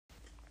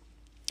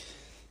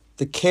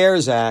The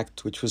CARES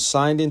Act, which was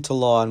signed into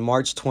law on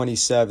March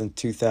 27,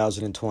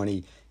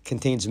 2020,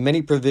 contains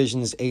many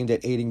provisions aimed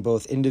at aiding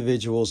both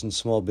individuals and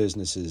small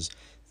businesses.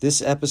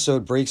 This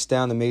episode breaks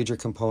down the major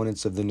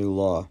components of the new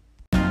law.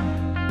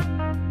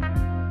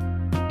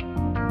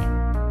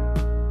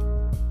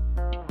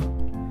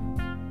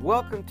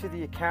 Welcome to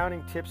the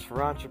Accounting Tips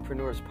for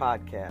Entrepreneurs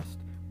podcast.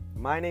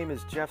 My name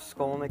is Jeff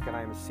Skolnick, and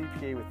I am a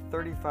CPA with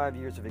 35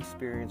 years of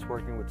experience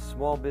working with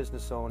small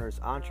business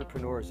owners,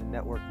 entrepreneurs, and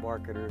network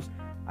marketers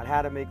on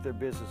how to make their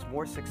business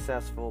more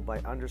successful by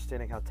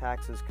understanding how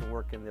taxes can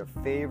work in their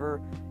favor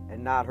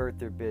and not hurt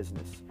their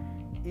business.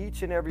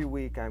 Each and every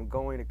week, I'm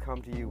going to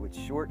come to you with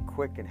short,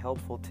 quick, and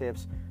helpful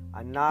tips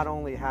on not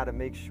only how to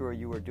make sure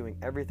you are doing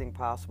everything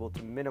possible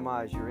to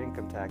minimize your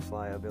income tax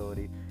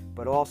liability,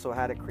 but also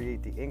how to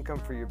create the income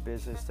for your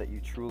business that you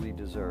truly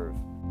deserve.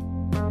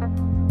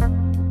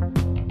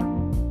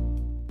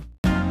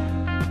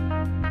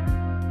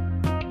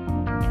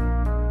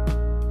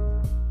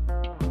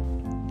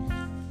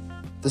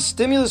 The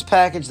stimulus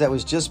package that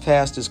was just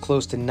passed is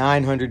close to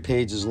 900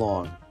 pages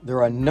long. There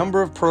are a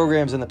number of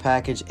programs in the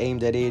package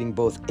aimed at aiding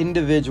both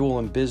individual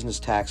and business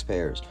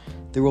taxpayers.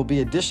 There will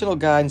be additional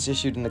guidance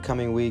issued in the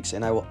coming weeks,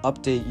 and I will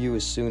update you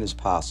as soon as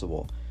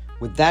possible.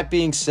 With that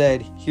being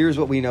said, here's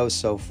what we know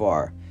so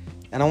far.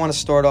 And I want to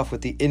start off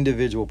with the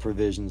individual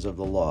provisions of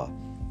the law.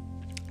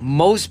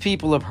 Most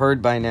people have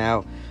heard by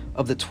now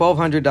of the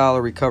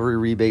 $1,200 recovery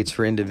rebates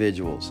for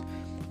individuals.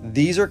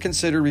 These are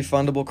considered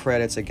refundable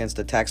credits against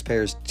the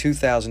taxpayer's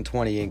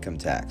 2020 income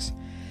tax.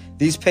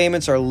 These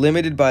payments are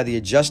limited by the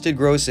adjusted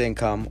gross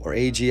income, or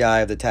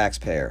AGI, of the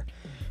taxpayer.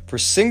 For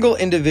single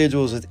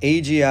individuals with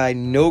AGI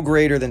no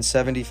greater than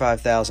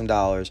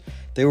 $75,000,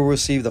 they will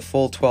receive the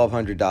full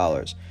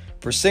 $1,200.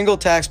 For single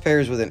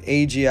taxpayers with an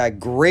AGI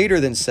greater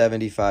than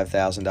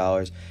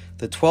 $75,000,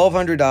 the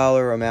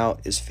 $1,200 amount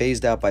is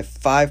phased out by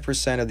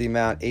 5% of the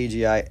amount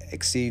AGI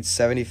exceeds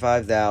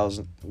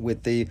 $75,000,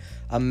 with the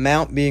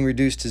amount being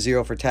reduced to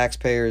zero for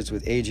taxpayers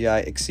with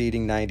AGI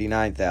exceeding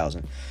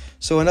 $99,000.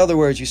 So in other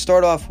words, you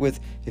start off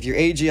with, if your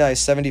AGI is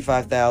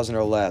 $75,000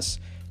 or less,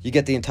 you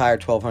get the entire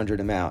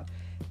 $1,200 amount.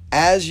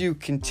 As you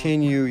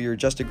continue your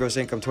adjusted gross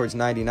income towards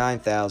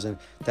 $99,000,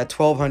 that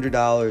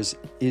 $1,200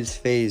 is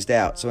phased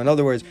out. So in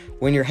other words,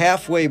 when you're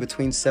halfway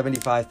between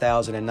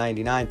 $75,000 and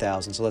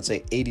 $99,000, so let's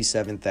say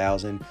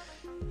 $87,000,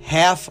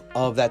 half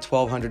of that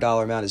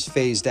 $1,200 amount is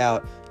phased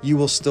out, you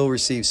will still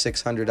receive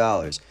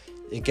 $600.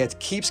 It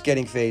keeps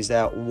getting phased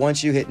out.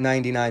 Once you hit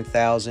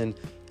 $99,000,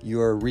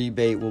 your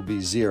rebate will be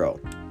zero.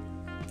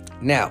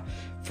 Now,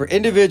 for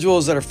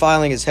individuals that are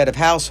filing as head of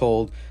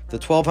household, the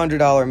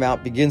 $1,200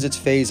 amount begins its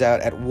phase out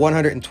at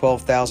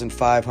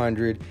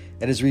 $112,500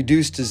 and is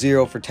reduced to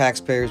zero for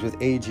taxpayers with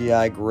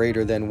AGI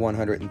greater than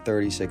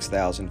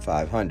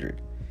 $136,500.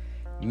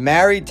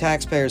 Married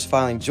taxpayers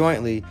filing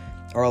jointly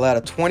are allowed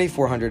a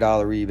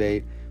 $2,400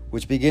 rebate,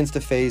 which begins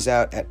to phase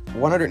out at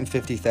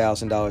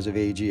 $150,000 of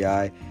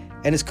AGI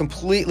and is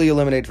completely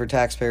eliminated for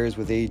taxpayers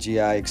with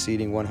AGI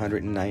exceeding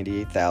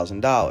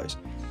 $198,000.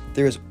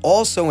 There is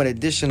also an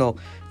additional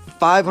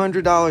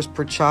 $500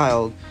 per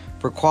child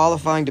for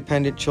qualifying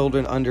dependent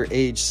children under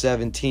age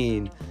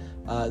 17.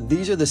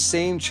 These are the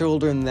same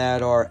children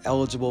that are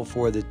eligible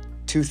for the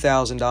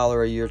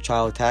 $2,000 a year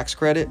child tax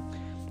credit.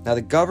 Now,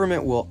 the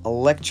government will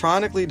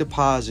electronically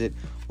deposit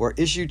or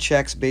issue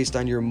checks based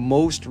on your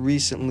most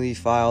recently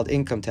filed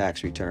income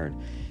tax return.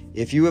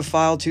 If you have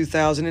filed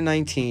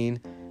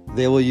 2019,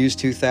 they will use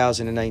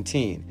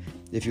 2019.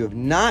 If you have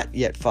not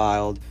yet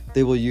filed,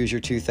 they will use your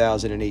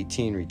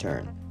 2018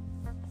 return.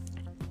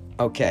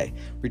 Okay,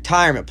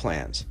 retirement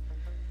plans.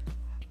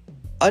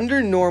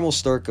 Under normal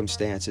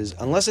circumstances,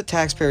 unless a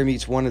taxpayer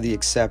meets one of the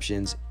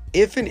exceptions,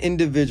 if an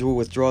individual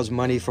withdraws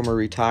money from a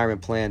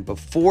retirement plan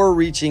before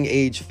reaching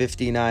age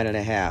 59 and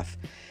a half,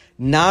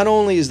 not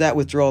only is that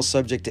withdrawal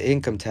subject to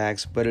income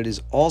tax, but it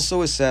is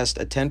also assessed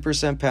a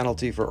 10%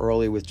 penalty for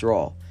early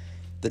withdrawal.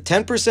 The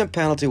 10%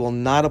 penalty will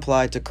not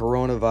apply to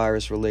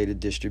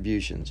coronavirus-related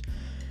distributions.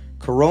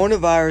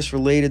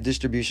 Coronavirus-related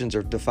distributions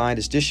are defined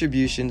as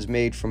distributions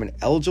made from an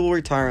eligible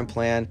retirement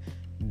plan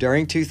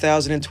during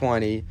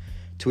 2020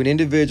 to an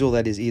individual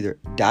that is either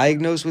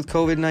diagnosed with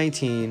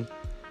COVID-19,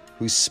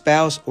 whose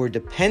spouse or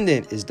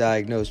dependent is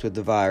diagnosed with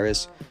the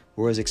virus,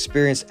 or has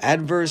experienced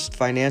adverse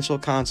financial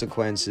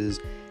consequences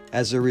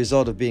as a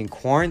result of being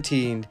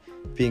quarantined,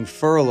 being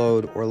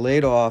furloughed or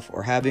laid off,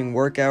 or having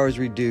work hours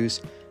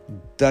reduced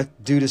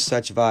due to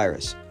such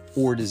virus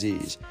or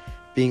disease,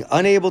 being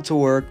unable to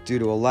work due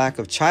to a lack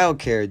of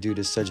childcare due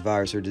to such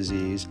virus or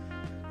disease,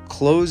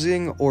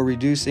 closing or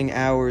reducing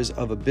hours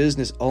of a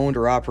business owned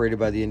or operated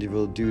by the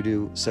individual due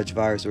to such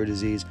virus or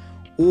disease,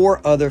 or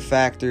other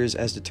factors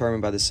as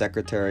determined by the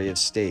Secretary of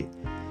State.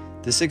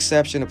 This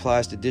exception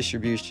applies to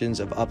distributions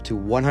of up to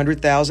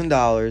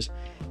 $100,000.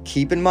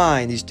 Keep in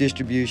mind, these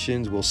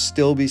distributions will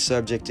still be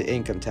subject to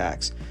income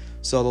tax.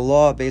 So the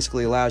law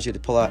basically allows you to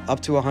pull out up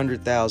to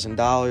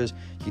 $100,000.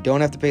 You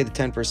don't have to pay the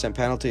 10%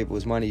 penalty if it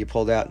was money you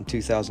pulled out in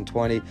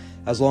 2020,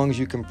 as long as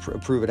you can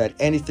prove it had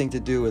anything to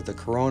do with the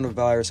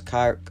coronavirus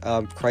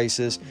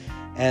crisis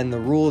And the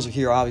rules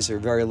here obviously are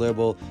very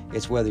liberal.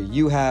 It's whether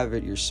you have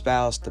it, your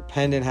spouse,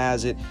 dependent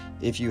has it,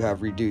 if you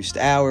have reduced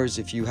hours,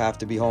 if you have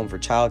to be home for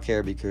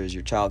childcare because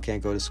your child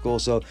can't go to school.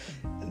 So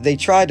they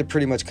tried to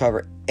pretty much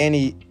cover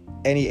any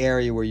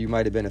area where you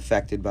might have been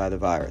affected by the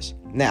virus.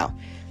 Now,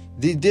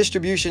 the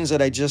distributions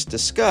that I just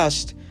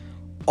discussed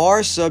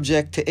are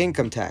subject to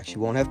income tax. You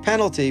won't have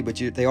penalty, but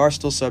they are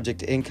still subject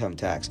to income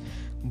tax.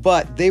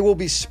 But they will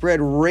be spread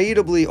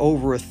ratably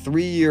over a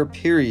 3-year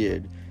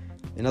period.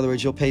 In other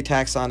words, you'll pay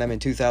tax on them in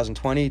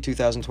 2020,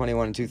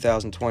 2021, and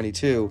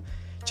 2022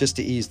 just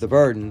to ease the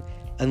burden,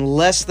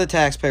 unless the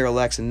taxpayer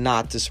elects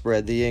not to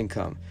spread the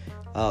income.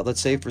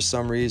 Let's say for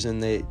some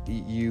reason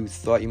you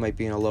thought you might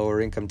be in a lower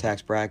income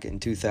tax bracket in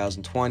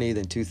 2020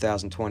 than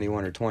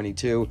 2021 or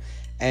 22,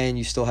 and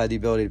you still had the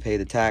ability to pay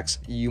the tax,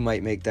 you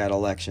might make that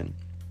election.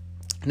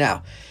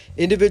 Now,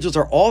 individuals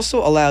are also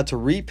allowed to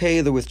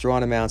repay the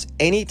withdrawn amounts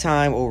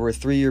anytime over a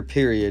 3-year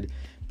period,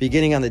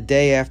 beginning on the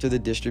day after the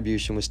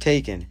distribution was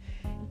taken.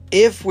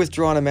 If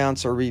withdrawn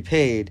amounts are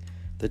repaid,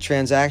 the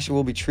transaction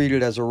will be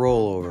treated as a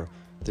rollover.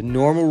 The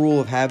normal rule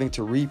of having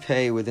to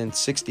repay within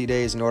 60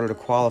 days in order to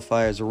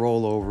qualify as a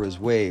rollover is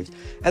waived.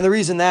 And the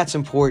reason that's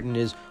important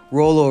is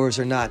rollovers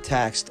are not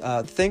taxed.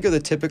 Think of the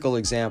typical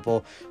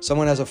example.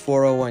 Someone has a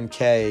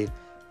 401k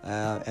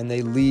and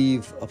they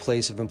leave a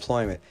place of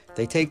employment.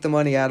 They take the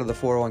money out of the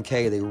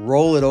 401k, they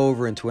roll it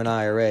over into an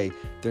IRA.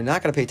 They're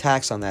not going to pay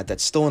tax on that.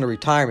 That's still in a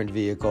retirement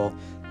vehicle.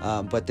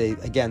 But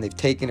they've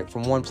taken it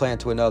from one plan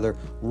to another,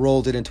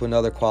 rolled it into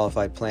another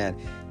qualified plan.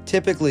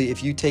 Typically,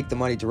 if you take the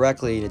money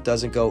directly and it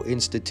doesn't go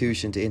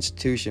institution to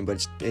institution,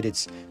 but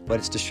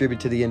it's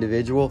distributed to the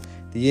individual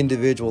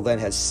then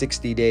has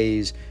 60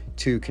 days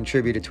to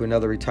contribute it to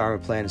another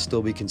retirement plan and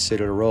still be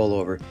considered a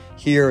rollover.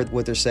 Here,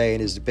 what they're saying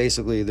is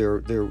basically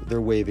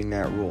they're waiving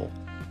that rule.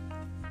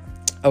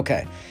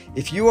 Okay,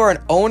 if you are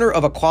an owner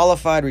of a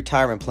qualified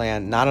retirement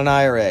plan, not an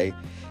IRA,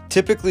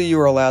 typically you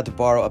are allowed to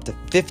borrow up to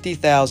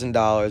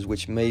 $50,000,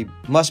 which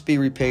must be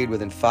repaid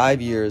within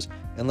 5 years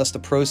unless the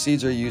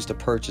proceeds are used to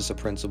purchase a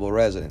principal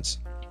residence.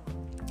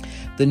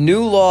 The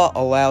new law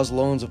allows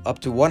loans of up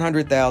to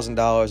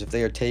 $100,000 if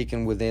they are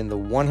taken within the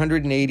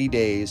 180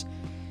 days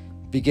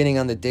beginning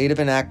on the date of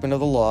enactment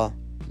of the law,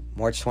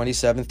 March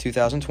 27,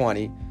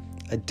 2020.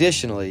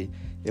 Additionally,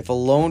 if a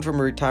loan from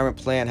a retirement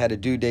plan had a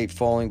due date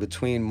falling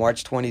between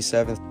March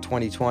 27,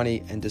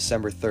 2020 and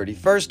December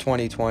 31st,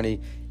 2020,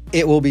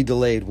 it will be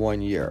delayed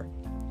 1 year.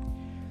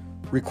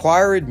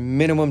 Required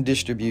minimum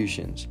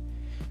distributions,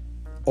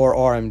 or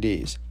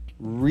RMDs.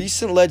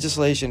 Recent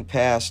legislation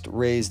passed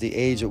raised the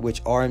age at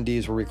which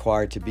RMDs were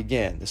required to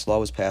begin. This law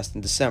was passed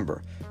in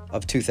December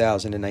of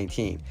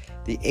 2019.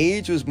 The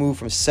age was moved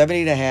from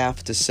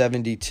 70.5 to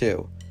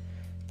 72.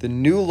 The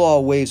new law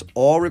waives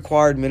all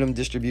required minimum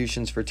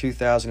distributions for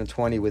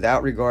 2020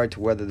 without regard to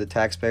whether the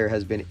taxpayer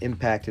has been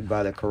impacted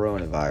by the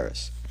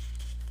coronavirus.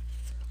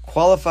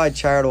 Qualified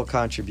charitable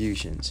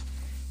contributions.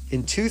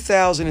 In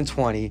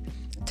 2020,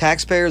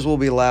 taxpayers will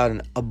be allowed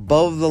an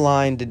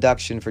above-the-line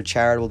deduction for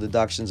charitable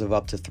deductions of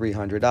up to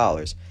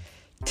 $300.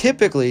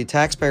 Typically,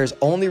 taxpayers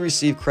only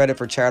receive credit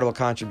for charitable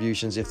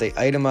contributions if they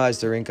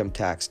itemize their income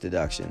tax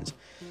deductions.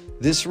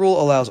 This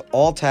rule allows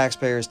all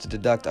taxpayers to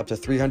deduct up to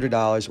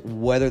 $300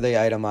 whether they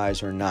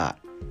itemize or not.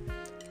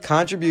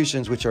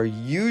 Contributions, which are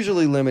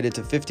usually limited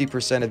to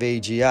 50% of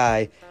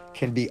AGI,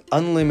 can be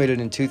unlimited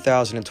in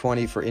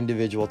 2020 for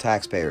individual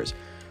taxpayers.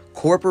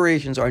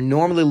 Corporations are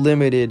normally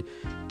limited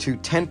to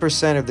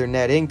 10% of their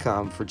net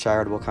income for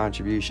charitable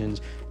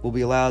contributions, will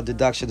be allowed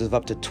deductions of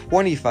up to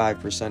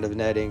 25% of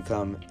net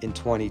income in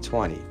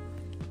 2020.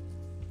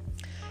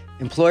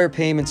 Employer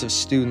payments of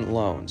student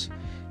loans.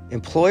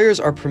 Employers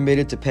are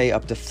permitted to pay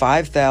up to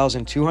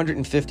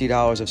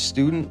 $5,250 of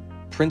student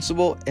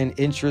principal and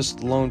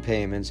interest loan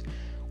payments,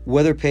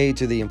 whether paid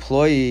to the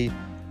employee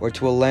or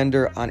to a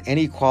lender on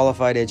any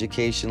qualified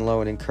education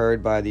loan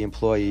incurred by the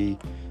employee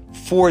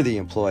for the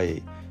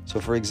employee. So,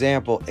 for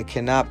example, it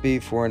cannot be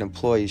for an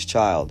employee's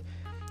child.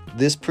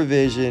 This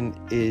provision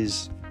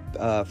is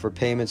for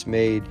payments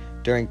made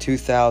during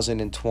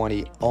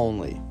 2020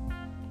 only.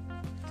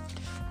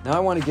 Now I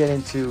want to get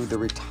into the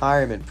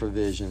retirement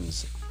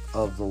provisions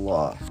of the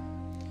law.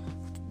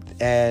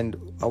 And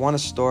I want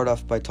to start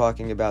off by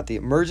talking about the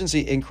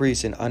emergency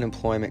increase in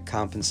unemployment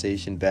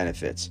compensation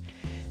benefits.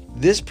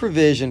 This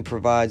provision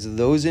provides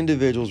those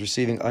individuals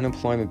receiving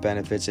unemployment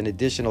benefits an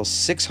additional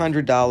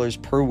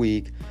 $600 per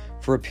week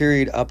for a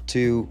period up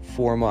to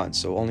 4 months,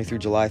 so only through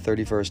July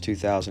 31st,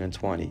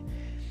 2020.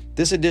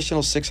 This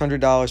additional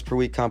 $600 per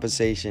week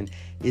compensation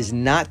is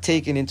not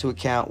taken into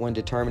account when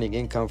determining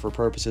income for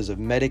purposes of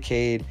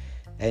Medicaid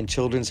and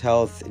Children's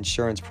Health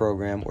Insurance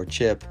Program, or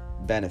CHIP,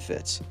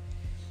 benefits.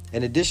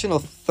 An additional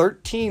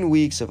 13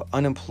 weeks of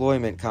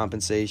unemployment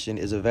compensation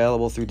is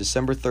available through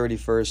December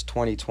 31st,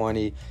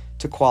 2020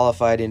 to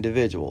qualified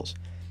individuals.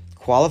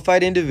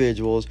 Qualified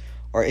individuals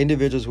are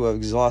individuals who have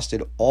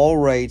exhausted all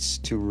rights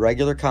to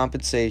regular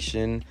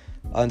compensation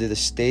under the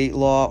state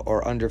law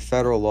or under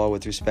federal law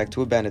with respect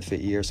to a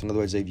benefit year. So in other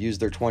words, they've used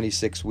their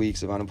 26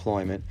 weeks of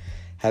unemployment,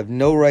 have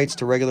no rights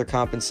to regular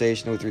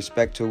compensation with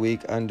respect to a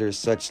week under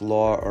such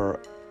law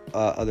or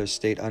other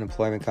state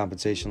unemployment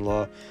compensation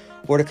law,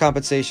 or to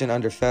compensation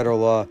under federal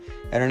law,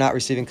 and are not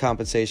receiving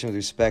compensation with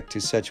respect to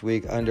such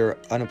week under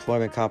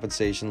unemployment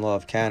compensation law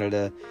of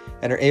Canada,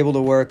 and are able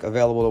to work,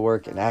 available to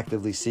work, and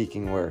actively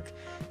seeking work.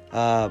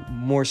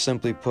 More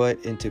simply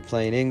put, into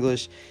plain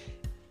English,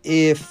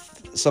 if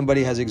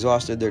somebody has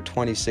exhausted their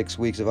 26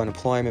 weeks of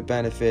unemployment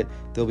benefit,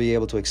 they'll be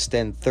able to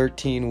extend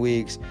 13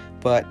 weeks,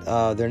 but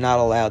they're not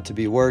allowed to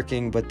be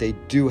working, but they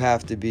do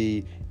have to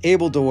be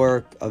able to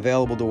work,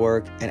 available to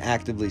work, and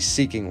actively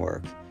seeking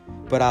work.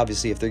 But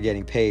obviously, if they're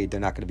getting paid, they're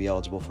not going to be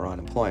eligible for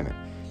unemployment.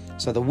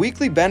 So the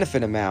weekly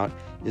benefit amount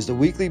is the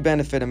weekly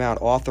benefit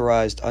amount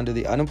authorized under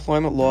the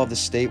unemployment law of the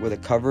state where the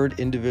covered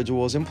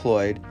individual is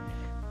employed,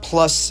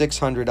 plus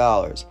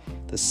 $600.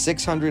 The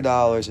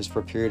 $600 is for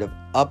a period of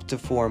up to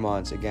 4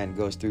 months. Again,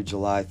 goes through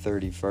July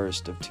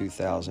 31st of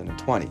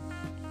 2020.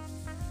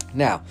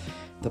 Now,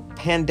 the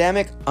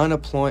Pandemic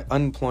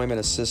Unemployment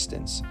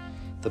Assistance.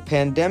 The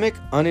Pandemic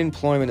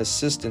Unemployment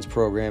Assistance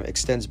Program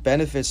extends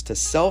benefits to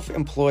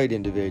self-employed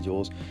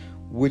individuals,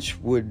 which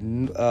would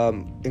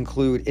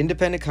include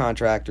independent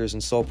contractors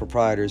and sole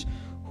proprietors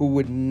who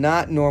would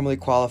not normally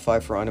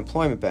qualify for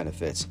unemployment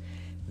benefits.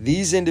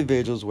 These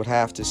individuals would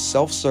have to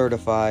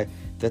self-certify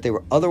that they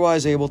were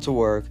otherwise able to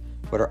work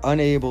but are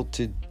unable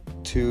to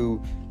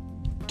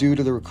due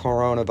to the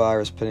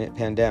coronavirus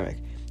pandemic.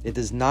 It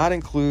does not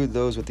include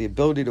those with the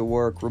ability to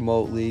work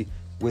remotely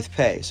with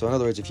pay. So in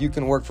other words, if you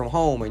can work from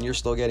home and you're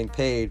still getting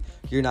paid,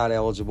 you're not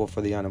eligible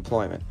for the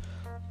unemployment.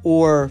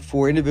 Or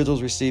for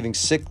individuals receiving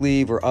sick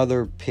leave or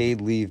other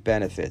paid leave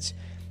benefits.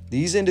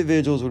 These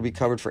individuals would be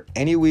covered for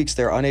any weeks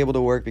they're unable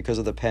to work because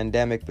of the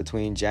pandemic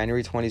between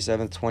January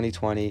 27th,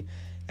 2020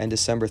 and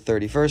December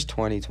 31st,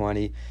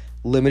 2020,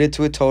 limited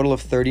to a total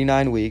of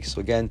 39 weeks.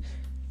 So again,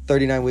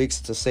 39 weeks,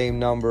 it's the same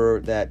number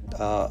that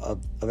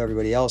of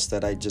everybody else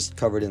that I just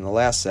covered in the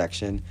last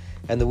section.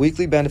 And the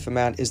weekly benefit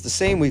amount is the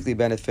same weekly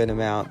benefit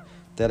amount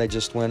that I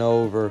just went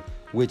over,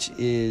 which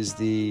is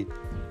the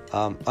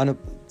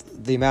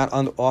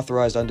amount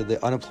authorized under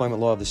the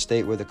unemployment law of the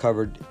state where the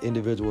covered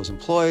individual is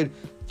employed,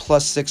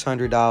 plus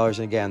 $600. And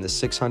again, the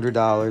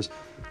 $600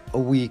 a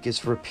week is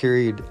for a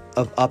period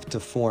of up to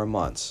 4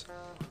 months.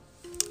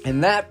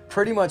 And that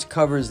pretty much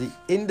covers the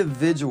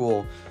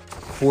individual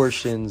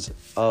portions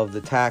of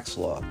the tax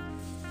law.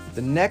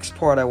 The next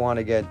part I want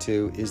to get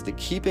to is the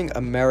Keeping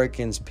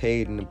Americans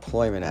Paid in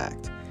Employment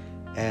Act.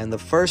 And the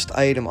first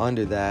item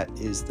under that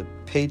is the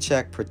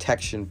Paycheck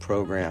Protection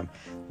Program.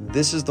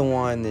 This is the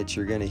one that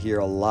you're going to hear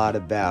a lot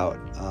about.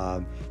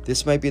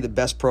 This might be the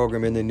best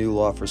program in the new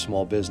law for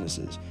small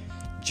businesses.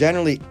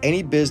 Generally,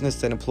 any business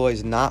that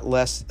employs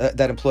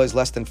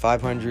less than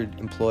 500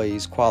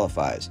 employees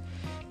qualifies.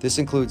 This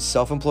includes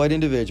self-employed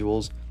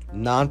individuals,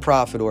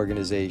 nonprofit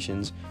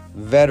organizations,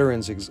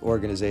 veterans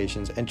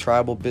organizations, and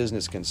tribal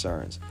business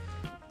concerns.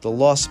 The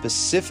law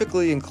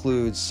specifically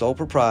includes sole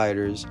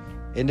proprietors,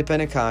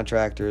 independent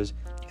contractors,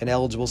 and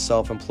eligible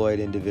self-employed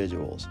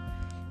individuals.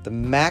 The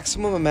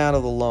maximum amount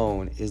of the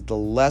loan is the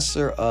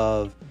lesser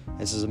of,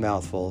 this is a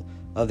mouthful,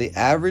 of the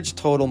average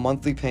total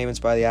monthly payments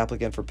by the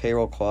applicant for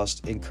payroll costs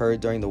incurred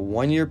during the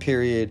 1-year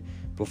period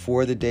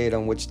before the date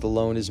on which the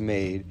loan is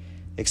made,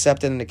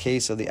 except in the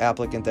case of the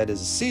applicant that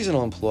is a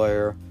seasonal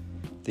employer.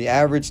 The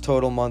average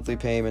total monthly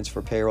payments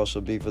for payroll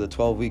shall be for the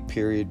 12-week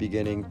period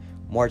beginning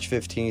March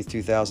 15th,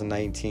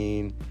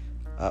 2019,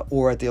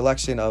 or at the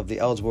election of the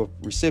eligible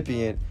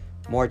recipient,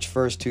 March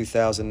 1st,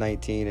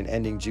 2019, and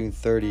ending June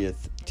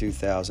 30th,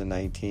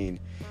 2019.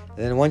 And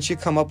then once you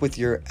come up with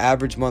your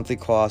average monthly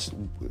cost,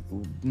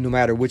 no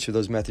matter which of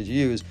those methods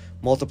you use,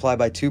 multiply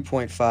by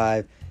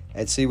 2.5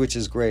 and see which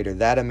is greater,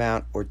 that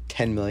amount or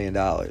 $10 million.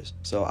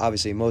 So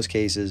obviously in most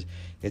cases,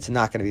 it's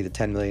not going to be the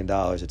 $10 million.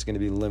 It's going to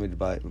be limited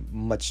by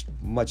much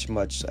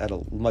at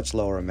a much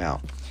lower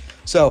amount.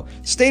 So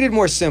stated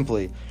more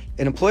simply,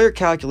 an employer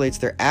calculates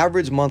their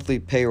average monthly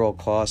payroll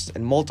cost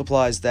and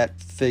multiplies that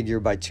figure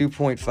by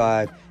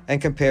 2.5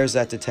 and compares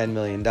that to $10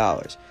 million.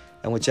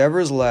 And whichever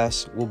is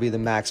less will be the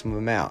maximum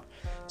amount.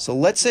 So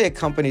let's say a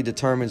company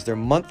determines their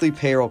monthly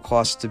payroll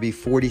costs to be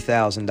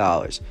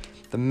 $40,000.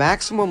 The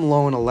maximum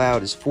loan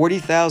allowed is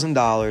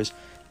 $40,000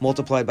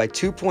 multiplied by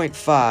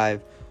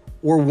 2.5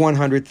 or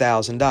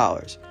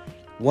 $100,000.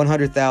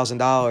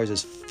 $100,000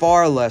 is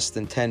far less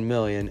than $10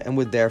 million and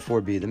would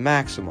therefore be the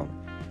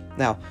maximum.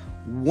 Now,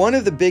 one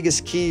of the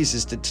biggest keys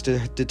is to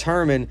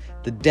determine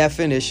the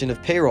definition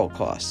of payroll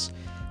costs.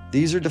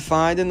 These are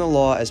defined in the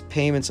law as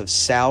payments of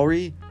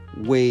salary,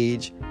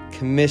 wage,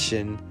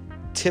 commission,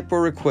 tip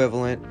or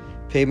equivalent,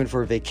 payment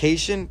for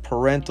vacation,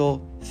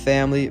 parental,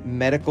 family,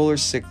 medical or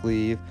sick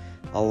leave,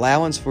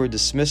 allowance for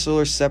dismissal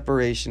or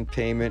separation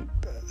payment,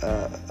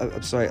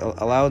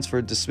 allowance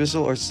for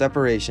dismissal or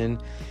separation,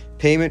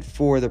 payment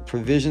for the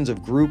provisions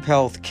of group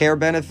health care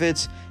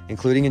benefits,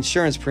 including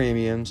insurance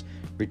premiums,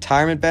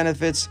 retirement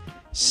benefits,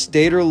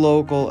 state or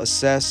local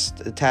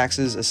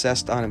taxes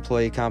assessed on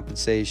employee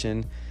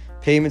compensation,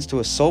 payments to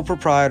a sole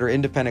proprietor or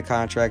independent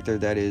contractor,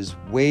 that is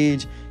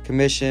wage,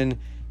 commission,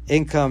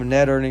 income,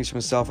 net earnings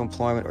from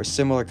self-employment, or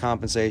similar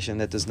compensation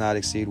that does not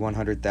exceed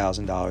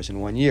 $100,000 in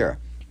 1 year.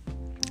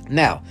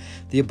 Now,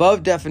 the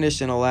above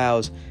definition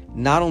allows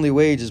not only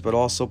wages but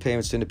also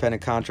payments to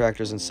independent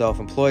contractors and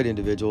self-employed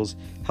individuals,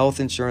 health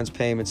insurance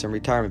payments, and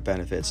retirement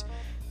benefits.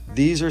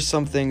 These are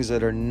some things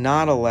that are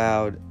not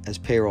allowed as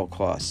payroll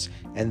costs,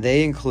 and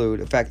they include,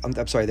 in fact,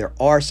 I'm sorry, there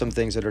are some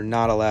things that are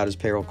not allowed as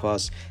payroll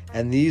costs,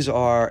 and these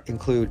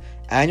include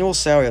annual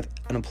salary of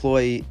an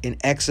employee in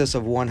excess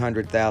of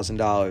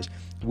 $100,000,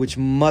 which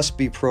must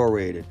be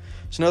prorated.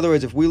 So in other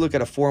words, if we look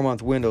at a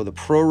 4-month window, the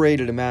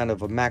prorated amount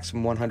of a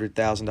maximum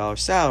 $100,000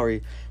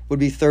 salary would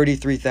be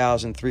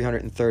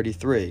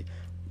 $33,333,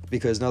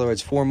 because in other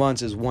words, 4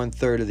 months is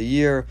 1/3 of the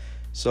year.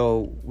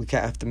 So we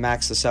have to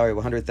max the salary of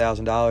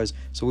 $100,000,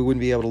 so we wouldn't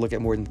be able to look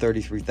at more than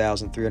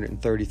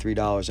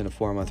 $33,333 in a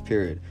 4-month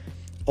period.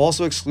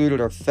 Also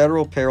excluded are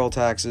federal payroll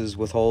taxes,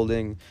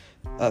 withholding,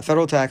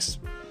 payroll taxes,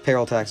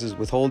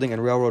 withholding,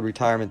 and railroad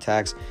retirement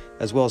tax,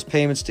 as well as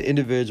payments to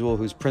individual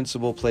whose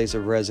principal place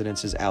of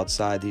residence is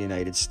outside the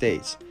United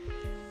States.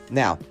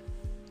 Now,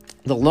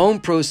 the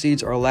loan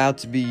proceeds are allowed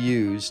to be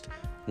used,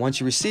 once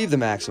you receive the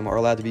maximum, are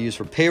allowed to be used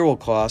for payroll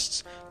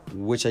costs,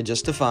 which I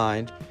just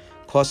defined,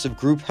 costs of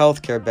group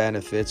health care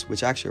benefits,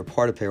 which actually are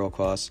part of payroll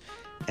costs,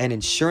 and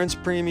insurance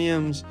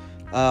premiums,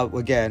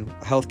 again,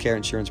 healthcare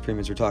insurance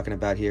premiums we're talking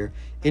about here,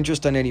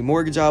 interest on any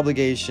mortgage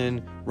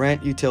obligation,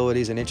 rent,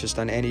 utilities, and interest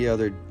on any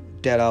other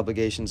debt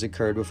obligations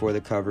incurred before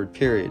the covered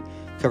period.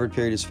 Covered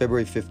period is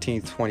February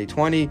 15th,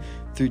 2020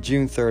 through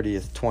June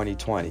 30th,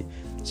 2020.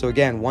 So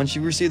again, once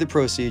you receive the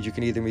proceeds, you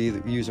can either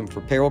use them for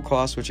payroll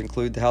costs, which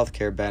include the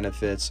healthcare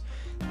benefits,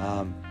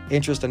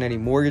 interest on any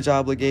mortgage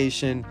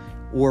obligation,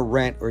 or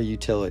rent or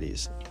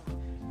utilities.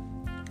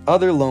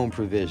 Other loan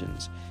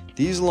provisions.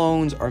 These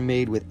loans are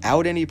made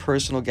without any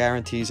personal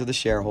guarantees of the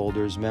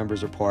shareholders,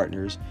 members, or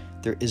partners.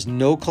 There is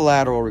no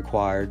collateral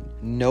required,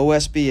 no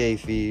SBA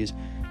fees,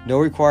 no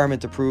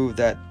requirement to prove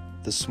that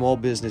the small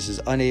business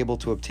is unable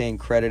to obtain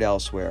credit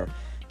elsewhere.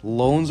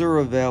 Loans are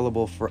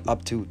available for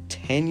up to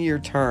 10-year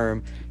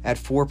term at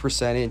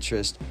 4%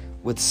 interest,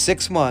 with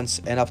 6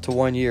 months and up to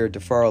 1 year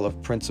deferral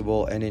of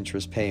principal and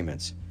interest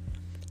payments.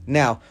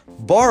 Now,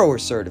 borrower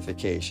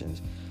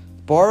certifications.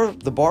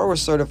 The borrower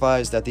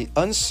certifies that the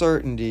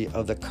uncertainty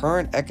of the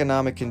current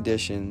economic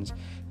conditions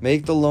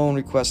make the loan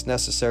request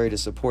necessary to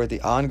support the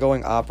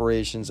ongoing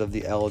operations of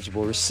the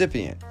eligible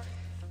recipient,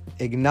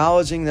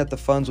 acknowledging that the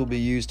funds will be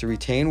used to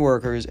retain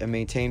workers and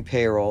maintain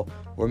payroll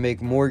or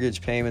make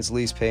mortgage payments,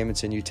 lease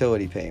payments, and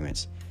utility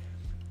payments.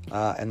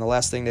 And the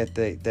last thing that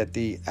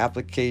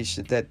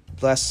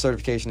last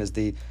certification is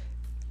the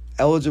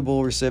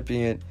eligible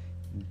recipient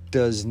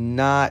does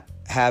not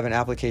have an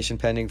application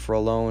pending for a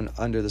loan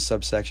under the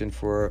subsection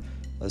for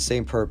the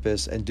same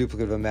purpose and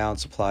duplicative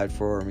amounts applied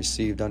for and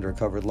received under a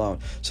covered loan.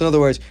 So in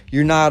other words,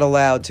 you're not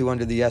allowed to,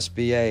 under the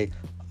SBA,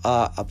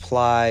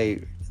 apply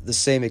the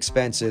same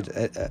expenses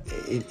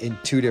in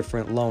 2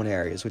 different loan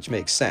areas, which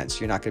makes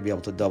sense. You're not going to be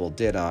able to double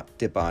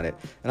dip on it.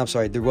 And I'm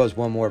sorry, there was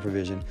one more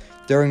provision.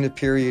 During the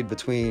period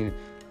between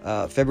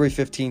February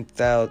 15th,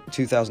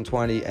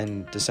 2020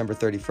 and December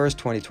 31st,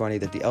 2020,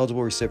 that the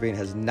eligible recipient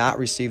has not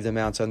received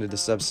amounts under the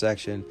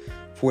subsection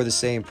for the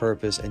same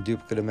purpose and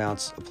duplicate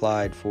amounts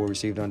applied for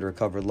received under a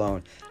covered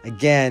loan.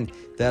 Again,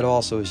 that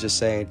also is just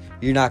saying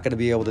you're not going to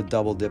be able to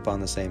double dip on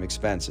the same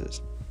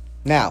expenses.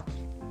 Now,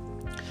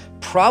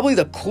 probably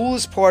the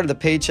coolest part of the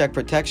Paycheck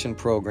Protection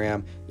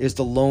Program is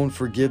the loan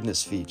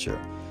forgiveness feature.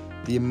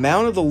 The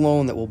amount of the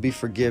loan that will be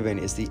forgiven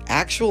is the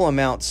actual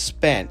amount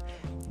spent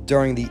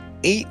during the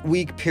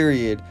 8-week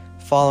period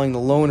following the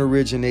loan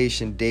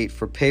origination date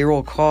for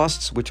payroll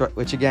costs,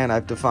 which again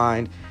I've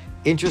defined,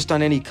 interest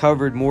on any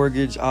covered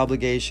mortgage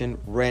obligation,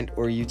 rent,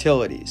 or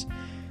utilities.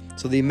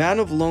 So the amount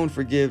of loan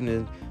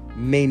forgiveness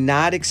may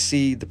not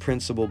exceed the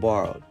principal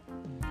borrowed.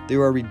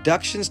 There are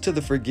reductions to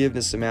the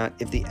forgiveness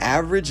amount if the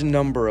average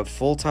number of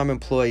full-time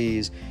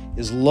employees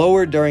is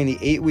lower during the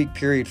 8-week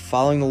period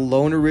following the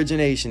loan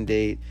origination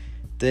date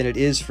than it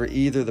is for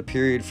either the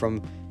period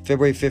from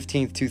February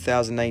 15th,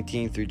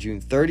 2019 through June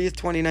 30th,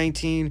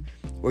 2019,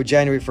 or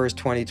January 1st,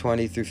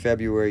 2020 through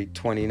February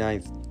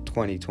 29th,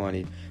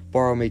 2020.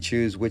 Borrower may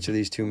choose which of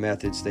these 2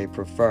 methods they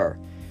prefer.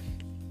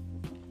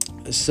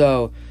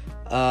 So,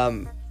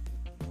 a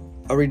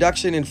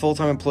reduction in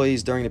full-time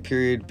employees during the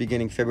period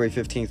beginning February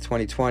 15th,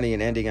 2020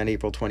 and ending on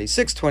April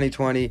 26th,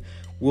 2020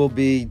 will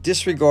be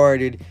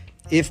disregarded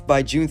if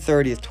by June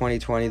 30th,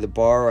 2020 the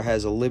borrower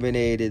has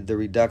eliminated the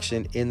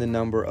reduction in the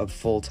number of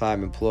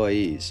full-time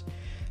employees.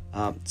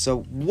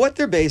 So what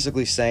they're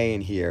basically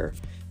saying here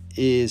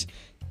is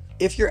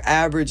if your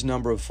average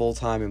number of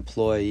full-time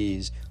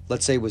employees,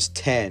 let's say, was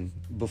 10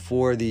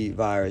 before the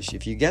virus,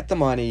 if you get the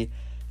money,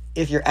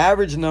 if your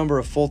average number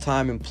of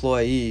full-time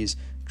employees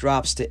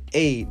drops to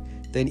 8,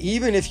 then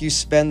even if you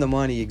spend the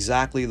money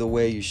exactly the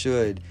way you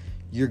should,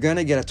 you're going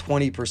to get a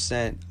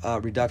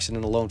 20% reduction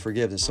in the loan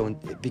forgiveness. So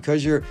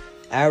because your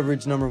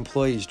average number of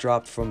employees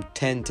dropped from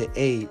 10 to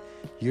 8,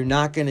 you're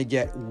not going to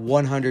get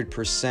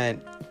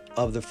 100%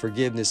 of the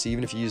forgiveness,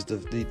 even if you use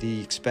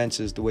the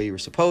expenses the way you were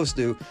supposed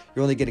to,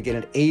 you're only going to get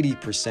an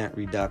 80%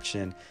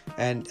 reduction.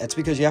 And that's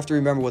because you have to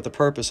remember what the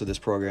purpose of this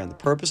program. The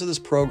purpose of this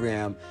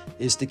program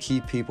is to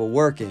keep people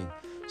working.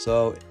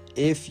 So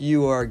if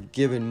you are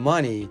given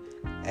money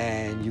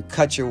and you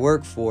cut your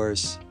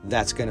workforce,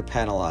 that's going to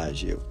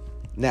penalize you.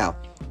 Now,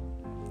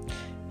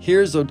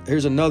 here's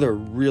another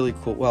really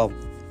cool, well,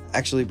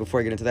 actually, before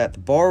I get into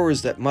that,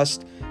 borrowers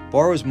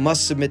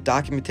must submit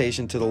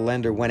documentation to the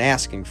lender when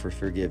asking for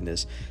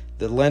forgiveness.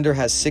 The lender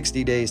has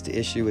 60 days to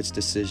issue its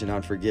decision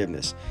on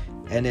forgiveness.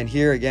 And then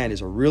here again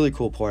is a really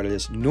cool part of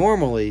this.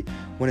 Normally,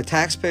 when a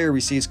taxpayer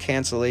receives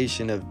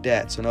cancellation of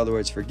debt, so in other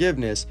words,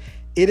 forgiveness,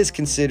 it is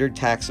considered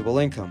taxable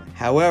income.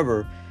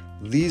 However,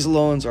 these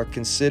loans are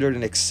considered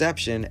an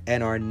exception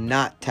and are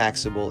not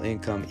taxable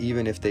income,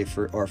 even if they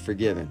are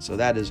forgiven. So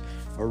that is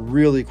a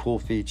really cool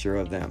feature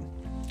of them.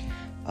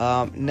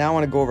 Now I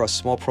want to go over a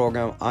small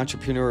program,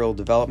 Entrepreneurial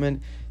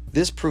Development.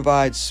 This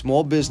provides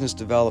small business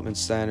development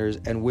centers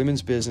and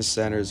women's business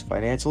centers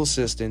financial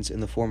assistance in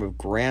the form of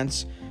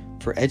grants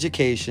for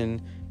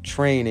education,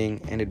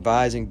 training, and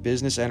advising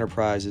business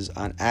enterprises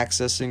on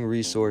accessing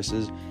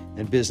resources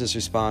and business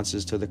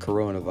responses to the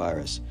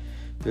coronavirus.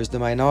 There's the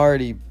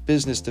Minority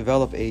Business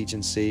Development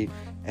Agency,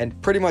 and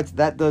pretty much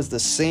that does the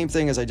same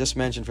thing as I just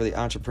mentioned for the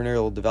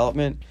entrepreneurial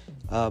development,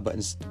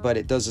 but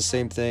it does the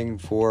same thing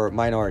for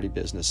minority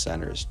business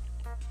centers.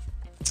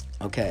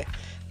 Okay,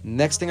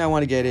 next thing I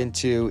want to get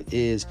into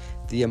is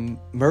the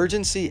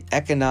Emergency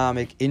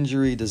Economic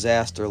Injury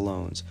Disaster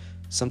Loans.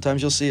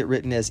 Sometimes you'll see it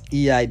written as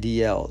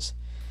EIDLs.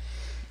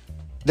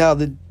 Now,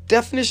 the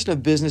definition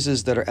of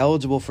businesses that are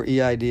eligible for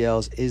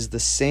EIDLs is the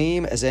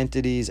same as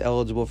entities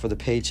eligible for the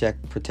Paycheck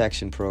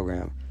Protection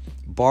Program.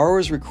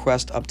 Borrowers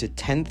request up to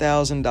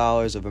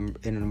 $10,000 of an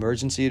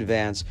emergency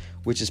advance,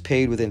 which is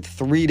paid within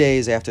 3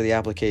 days after the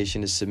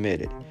application is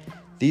submitted.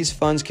 These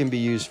funds can be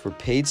used for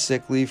paid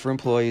sick leave for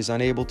employees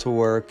unable to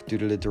work due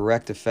to the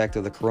direct effect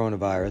of the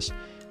coronavirus,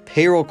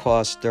 payroll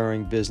costs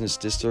during business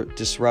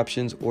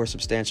disruptions or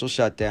substantial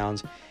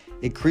shutdowns,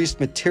 increased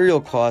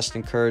material costs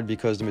incurred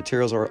because the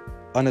materials are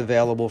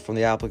unavailable from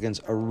the applicant's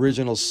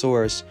original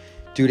source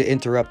due to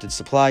interrupted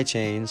supply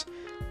chains.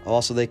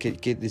 Also,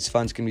 these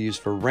funds can be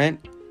used for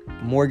rent,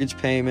 mortgage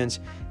payments,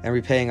 and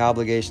repaying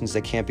obligations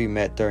that can't be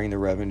met during the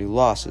revenue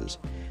losses.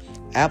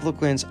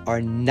 Applicants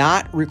are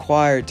not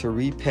required to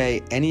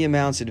repay any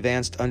amounts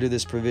advanced under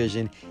this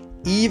provision,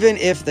 even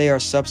if they are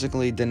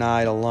subsequently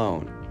denied a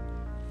loan.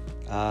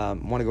 I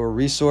want to go over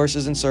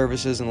resources and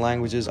services in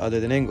languages other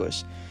than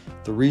English.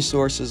 The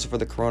resources for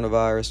the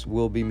coronavirus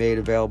will be made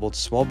available to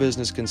small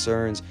business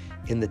concerns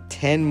in the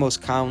 10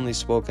 most commonly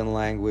spoken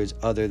language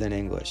other than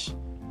English.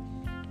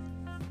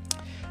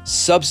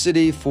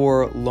 Subsidy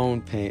for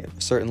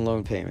certain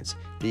loan payments.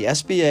 The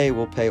SBA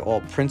will pay all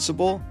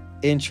principal,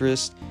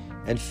 interest,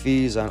 and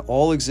fees on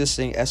all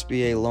existing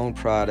SBA loan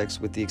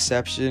products with the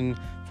exception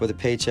for the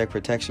Paycheck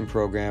Protection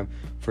Program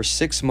for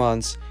 6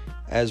 months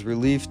as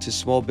relief to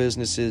small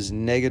businesses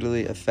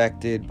negatively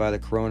affected by the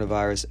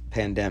coronavirus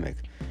pandemic.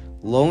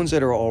 Loans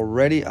that are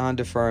already on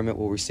deferment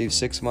will receive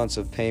 6 months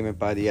of payment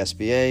by the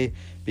SBA,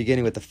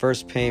 beginning with the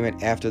first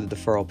payment after the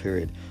deferral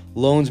period.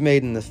 Loans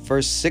made in the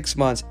first 6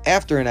 months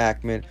after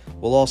enactment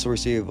will also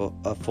receive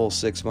a full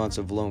 6 months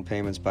of loan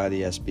payments by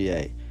the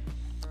SBA.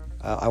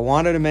 I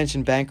wanted to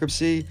mention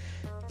bankruptcy.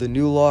 The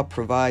new law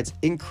provides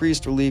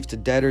increased relief to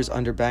debtors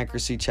under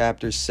bankruptcy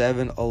chapters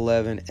 7,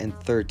 11, and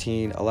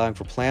 13, allowing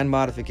for plan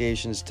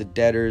modifications to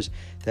debtors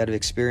that have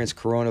experienced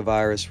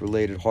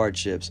coronavirus-related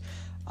hardships.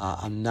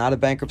 I'm not a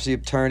bankruptcy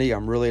attorney.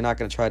 I'm really not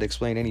going to try to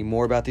explain any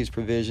more about these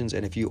provisions.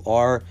 And if you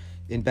are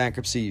in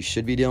bankruptcy, you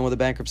should be dealing with a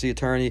bankruptcy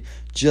attorney.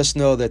 Just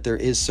know that there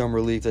is some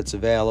relief that's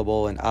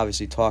available, and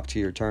obviously talk to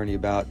your attorney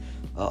about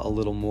a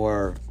little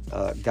more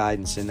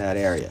guidance in that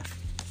area.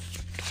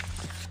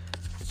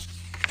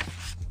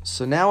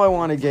 So now I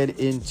want to get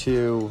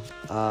into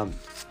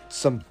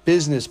some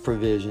business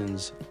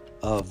provisions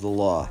of the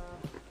law.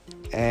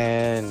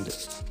 And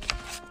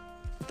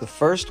the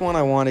first one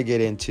I want to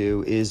get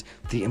into is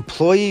the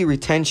Employee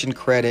Retention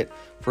Credit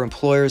for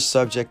employers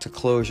subject to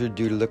closure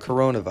due to the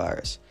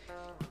coronavirus.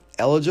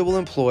 Eligible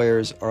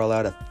employers are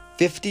allowed a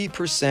 50%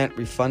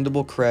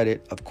 refundable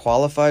credit of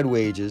qualified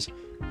wages,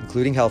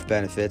 including health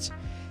benefits,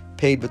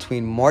 paid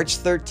between March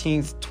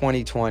 13th,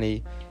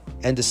 2020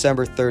 and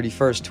December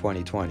 31st,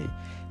 2020.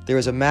 There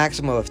is a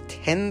maximum of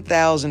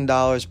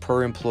 $10,000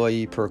 per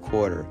employee per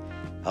quarter.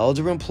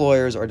 Eligible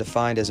employers are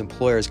defined as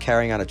employers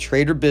carrying on a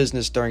trade or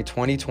business during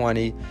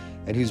 2020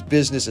 and whose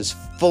business is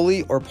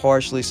fully or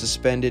partially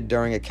suspended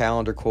during a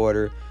calendar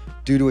quarter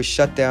due to a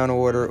shutdown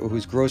order or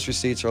whose gross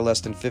receipts are less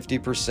than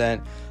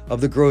 50% of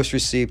the gross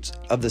receipts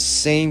of the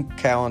same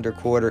calendar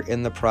quarter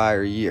in the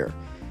prior year.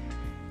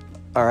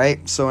 All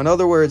right, so in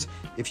other words,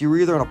 if you were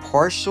either on a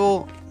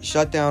partial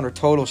shutdown or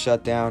total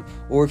shutdown,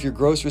 or if your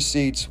gross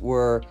receipts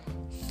were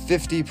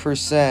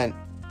 50%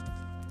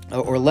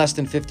 or less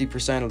than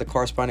 50% of the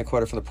corresponding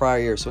quarter from the prior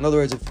year. So in other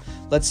words, if,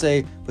 let's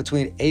say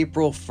between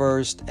April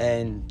 1st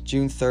and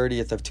June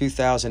 30th of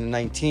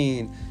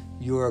 2019,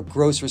 your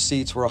gross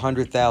receipts were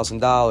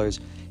 $100,000.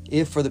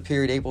 If for the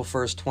period April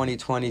 1st,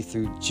 2020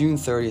 through June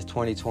 30th,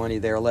 2020,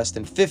 they are less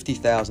than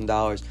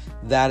 $50,000,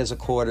 that is a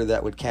quarter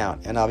that would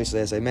count. And obviously,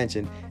 as I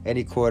mentioned,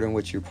 any quarter in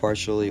which you're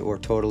partially or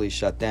totally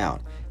shut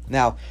down.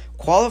 Now,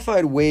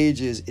 qualified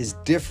wages is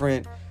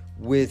different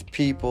with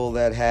people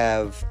that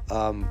have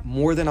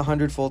more than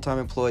 100 full-time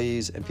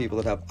employees and people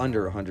that have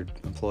under 100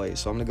 employees.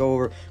 So I'm going to go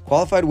over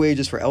qualified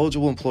wages for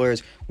eligible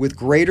employers with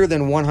greater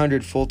than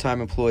 100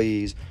 full-time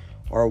employees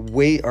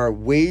are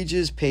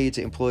wages paid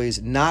to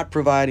employees not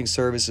providing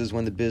services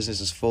when the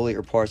business is fully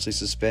or partially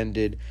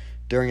suspended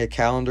during a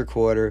calendar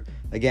quarter,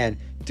 again,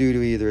 due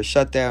to either a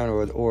shutdown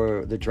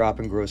or the drop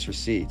in gross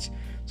receipts.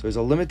 So there's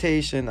a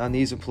limitation on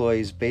these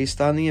employees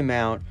based on the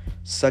amount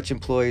such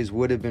employees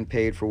would have been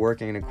paid for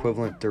working an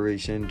equivalent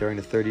duration during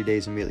the 30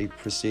 days immediately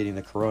preceding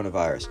the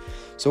coronavirus.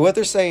 So what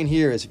they're saying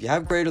here is if you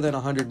have greater than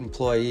 100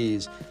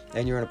 employees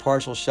and you're in a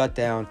partial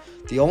shutdown,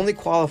 the only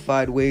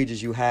qualified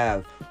wages you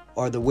have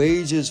are the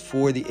wages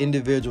for the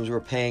individuals we're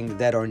paying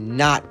that are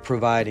not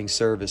providing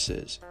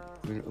services.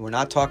 We're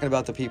not talking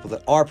about the people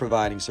that are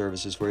providing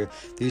services for you.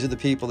 These are the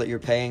people that you're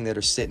paying that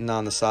are sitting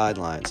on the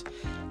sidelines.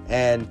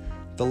 And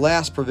the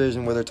last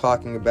provision where they're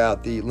talking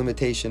about the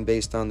limitation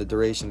based on the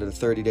duration of the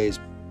 30 days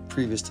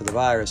previous to the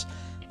virus,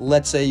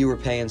 let's say you were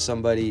paying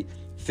somebody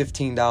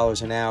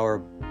 $15 an hour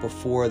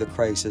before the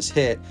crisis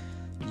hit,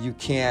 you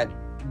can't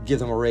give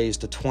them a raise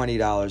to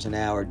 $20 an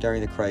hour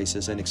during the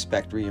crisis and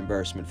expect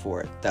reimbursement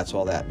for it. That's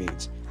all that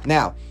means.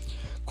 Now,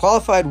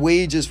 qualified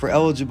wages for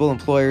eligible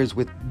employers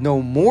with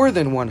no more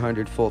than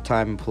 100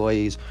 full-time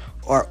employees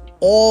are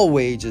all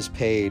wages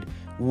paid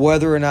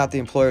whether or not the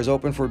employer is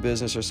open for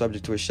business or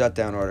subject to a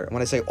shutdown order. And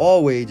when I say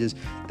all wages,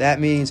 that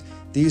means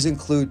these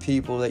include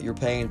people that you're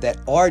paying that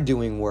are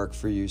doing work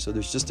for you. So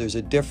there's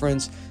a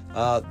difference.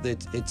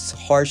 It's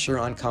harsher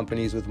on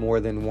companies with more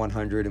than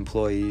 100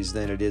 employees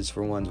than it is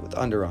for ones with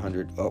under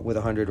 100, with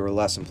 100 or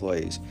less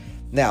employees.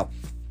 Now,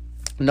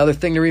 another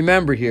thing to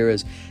remember here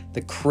is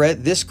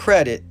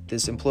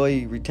this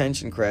employee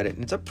retention credit,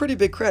 and it's a pretty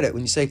big credit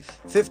when you say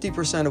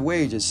 50% of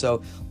wages.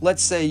 So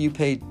let's say you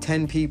paid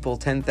 10 people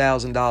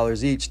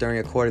 $10,000 each during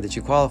a quarter that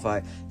you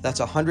qualify.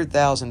 That's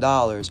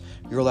 $100,000.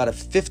 You're allowed a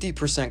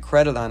 50%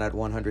 credit on that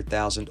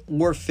 $100,000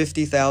 or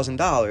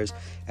 $50,000,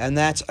 and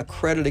that's a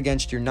credit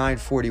against your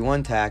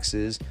 941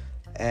 taxes.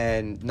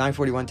 And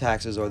 941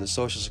 taxes are the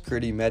Social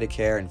Security,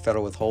 Medicare, and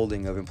federal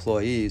withholding of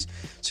employees.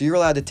 So you're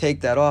allowed to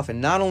take that off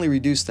and not only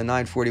reduce the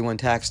 941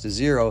 tax to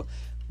zero,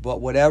 but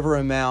whatever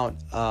amount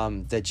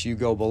that you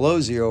go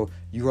below zero,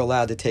 you're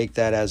allowed to take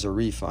that as a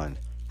refund.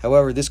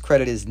 However, this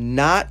credit is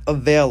not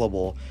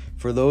available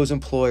for those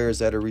employers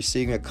that are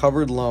receiving a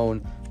covered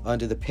loan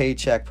under the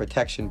Paycheck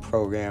Protection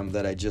Program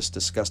that I just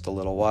discussed a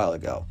little while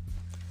ago.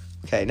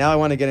 Okay, now I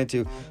want to get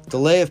into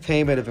delay of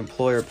payment of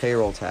employer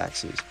payroll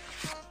taxes.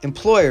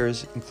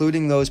 Employers,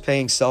 including those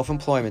paying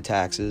self-employment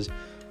taxes,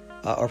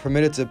 are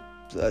permitted to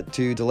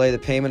delay the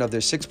payment of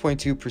their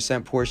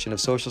 6.2% portion of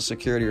Social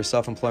Security or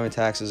self-employment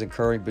taxes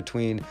incurring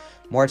between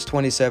March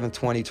 27,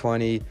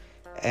 2020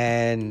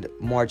 and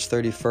March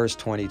 31st,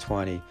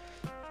 2020.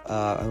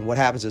 And what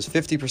happens is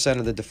 50%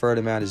 of the deferred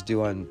amount is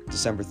due on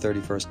December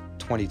 31st,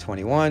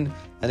 2021, and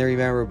then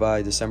remember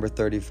by December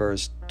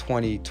 31st,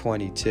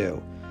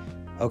 2022.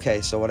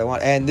 Okay, so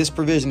and this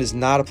provision is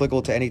not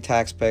applicable to any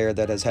taxpayer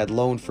that has had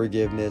loan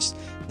forgiveness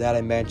that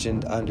I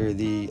mentioned under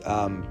the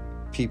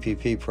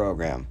PPP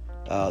program,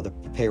 the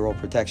Payroll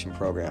Protection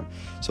Program.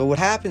 So what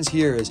happens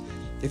here is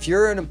if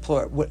you're an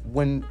employer,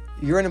 when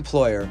you're an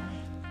employer,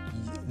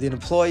 the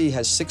employee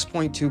has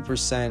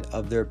 6.2%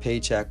 of their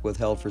paycheck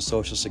withheld for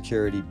Social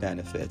Security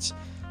benefits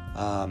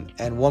and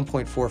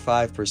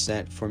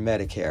 1.45% for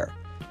Medicare.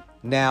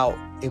 Now,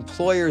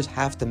 employers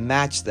have to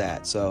match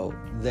that, so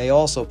they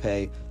also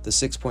pay the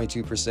 6.2%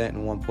 and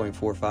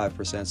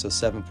 1.45%, so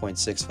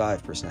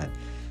 7.65%.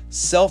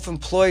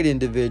 Self-employed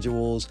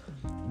individuals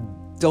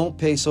don't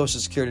pay Social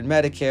Security and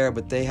Medicare,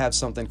 but they have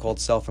something called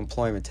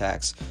self-employment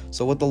tax.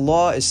 So what the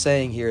law is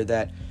saying here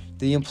that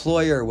the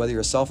employer, whether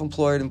you're a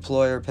self-employed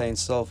employer paying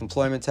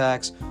self-employment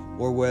tax,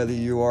 or whether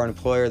you are an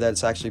employer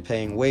that's actually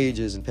paying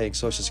wages and paying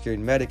Social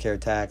Security and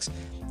Medicare tax,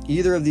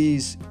 either of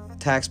these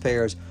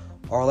taxpayers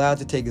are allowed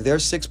to take their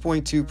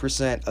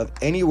 6.2% of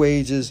any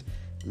wages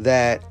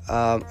that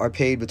are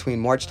paid between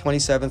March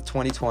 27th,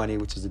 2020,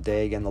 which is the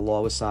day, again, the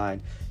law was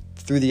signed,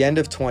 through the end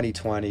of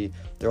 2020.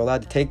 They're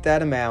allowed to take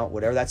that amount,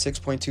 whatever that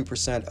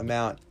 6.2%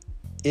 amount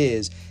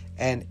is,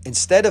 and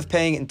instead of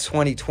paying it in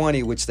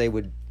 2020, which they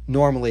would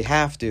normally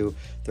have to,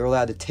 they're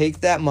allowed to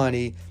take that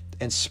money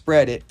and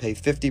spread it, pay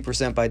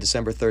 50% by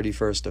December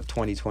 31st of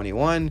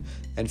 2021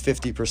 and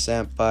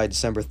 50% by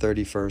December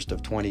 31st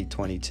of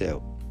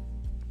 2022.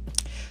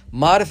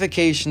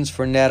 Modifications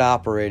for net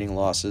operating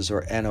losses,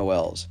 or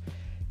NOLs.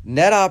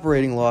 Net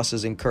operating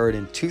losses incurred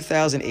in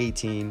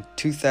 2018,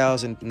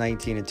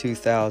 2019, and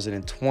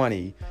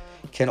 2020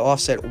 can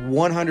offset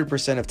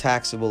 100% of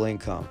taxable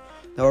income.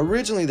 Now, Now,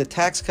 originally, the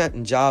Tax Cut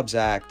and Jobs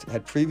Act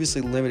had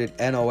previously limited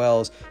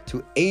NOLs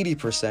to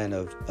 80%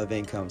 of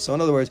income. So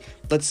in other words,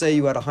 let's say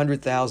you had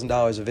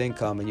 $100,000 of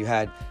income and you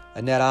had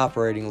a net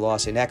operating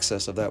loss in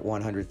excess of that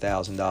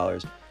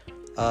 $100,000.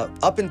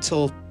 Up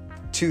until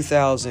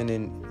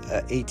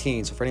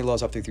 2018, so for any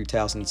laws up through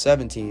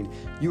 2017,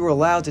 you were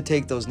allowed to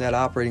take those net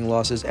operating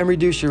losses and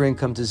reduce your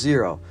income to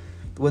zero.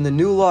 When the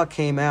new law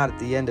came out at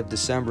the end of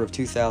December of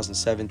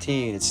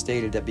 2017, it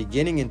stated that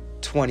beginning in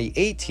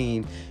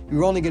 2018, you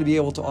were only going to be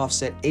able to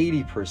offset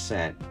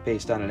 80%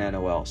 based on an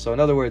NOL. So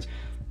in other words,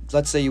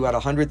 let's say you had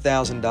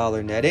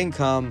 $100,000 net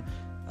income,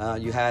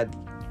 you had,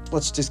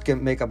 let's just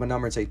make up a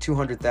number and say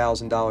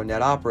 $200,000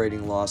 net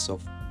operating loss, so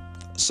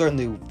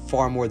certainly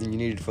far more than you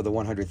needed for the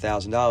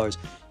 $100,000,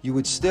 you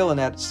would still in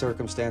that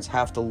circumstance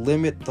have to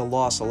limit the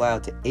loss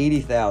allowed to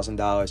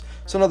 $80,000.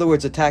 So in other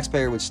words, the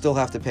taxpayer would still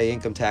have to pay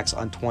income tax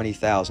on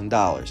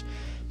 $20,000.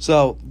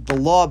 So the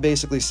law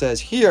basically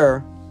says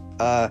here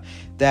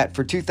that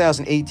for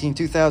 2018,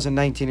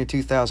 2019, and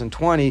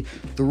 2020,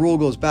 the rule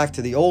goes back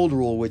to the old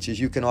rule, which is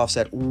you can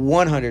offset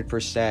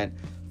 100%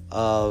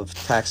 of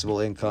taxable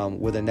income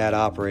with a net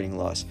operating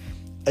loss.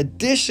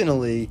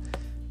 Additionally,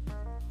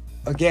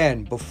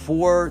 again,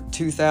 before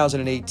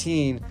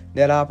 2018,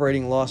 net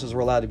operating losses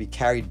were allowed to be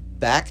carried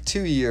back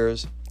 2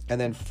 years and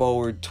then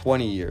forward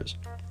 20 years.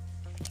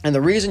 And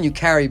the reason you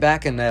carry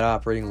back a net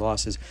operating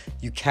loss is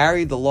you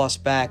carry the loss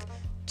back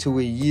to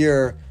a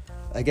year.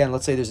 Again,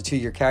 let's say there's a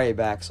 2-year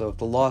carryback. So if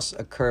the loss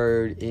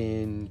occurred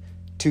in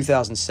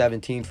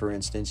 2017, for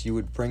instance, you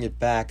would bring it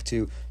back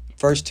to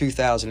first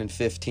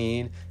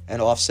 2015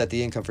 and offset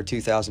the income for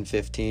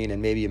 2015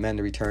 and maybe amend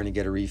the return and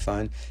get a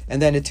refund,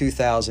 and then in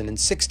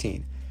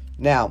 2016.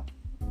 Now,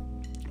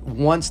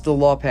 once the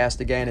law passed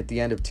again at the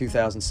end of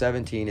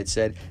 2017, it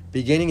said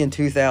beginning in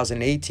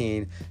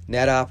 2018,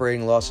 net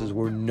operating losses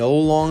were no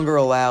longer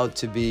allowed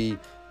to be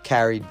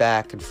carried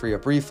back and free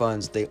up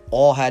refunds. They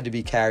all had to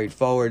be carried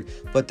forward,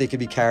 but they could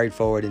be carried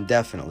forward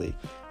indefinitely.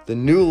 The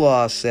new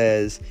law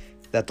says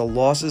that the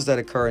losses that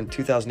occur in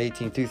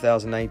 2018,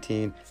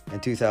 2019,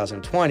 and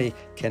 2020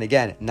 can,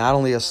 again, not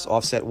only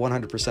offset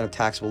 100% of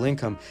taxable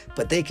income,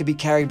 but they can be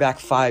carried back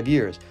 5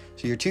 years.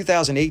 So your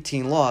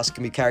 2018 loss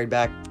can be carried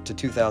back to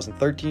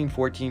 2013,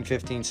 14,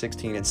 15,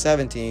 16, and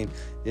 17.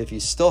 If you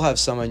still have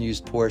some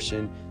unused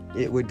portion,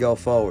 it would go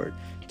forward.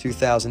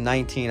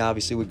 2019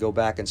 obviously would go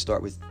back and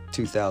start with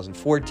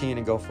 2014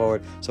 and go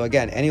forward. So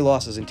again, any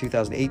losses in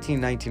 2018,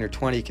 19, or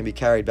 20 can be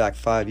carried back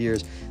 5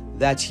 years.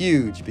 That's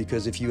huge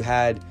because if you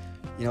had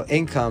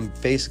income,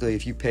 basically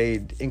if you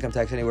paid income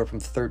tax anywhere from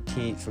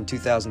 2013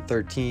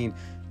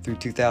 through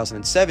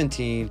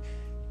 2017,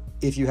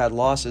 if you had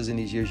losses in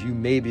these years, you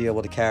may be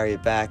able to carry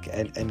it back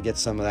and get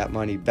some of that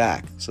money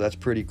back. So that's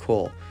pretty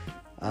cool.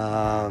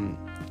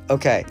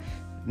 Okay,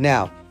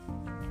 now,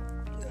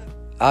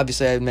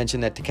 obviously I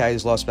mentioned that to carry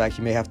this loss back,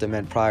 you may have to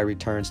amend prior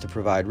returns to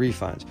provide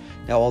refunds.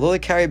 Now, although the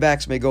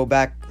carrybacks may go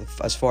back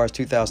as far as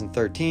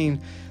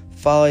 2013,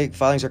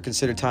 filings are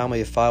considered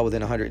timely if filed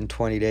within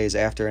 120 days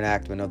after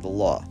enactment of the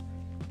law,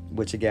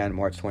 which again,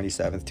 March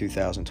 27th,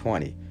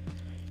 2020.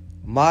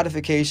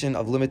 Modification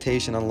of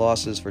limitation on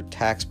losses for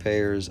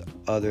taxpayers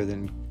other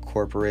than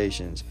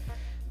corporations.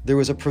 There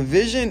was a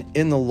provision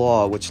in the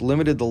law which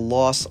limited the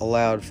loss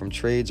allowed from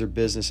trades or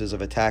businesses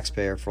of a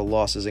taxpayer for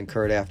losses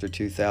incurred after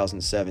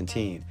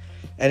 2017,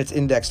 and it's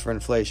indexed for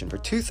inflation. For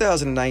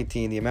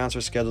 2019, the amounts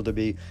are scheduled to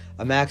be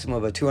a maximum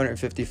of a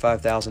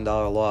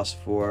 $255,000 loss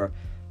for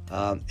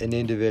an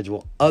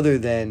individual other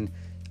than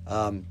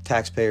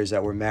taxpayers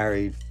that were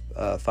married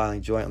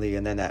filing jointly,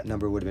 and then that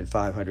number would have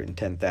been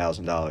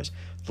 $510,000.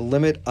 The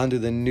limit under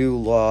the new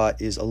law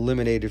is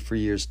eliminated for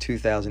years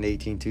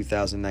 2018,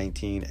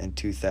 2019, and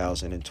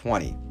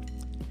 2020.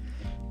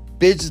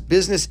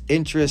 Business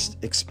interest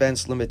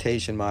expense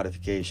limitation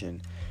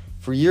modification.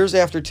 For years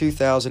after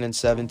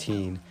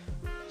 2017,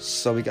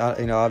 so we got,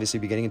 obviously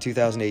beginning in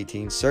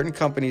 2018, certain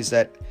companies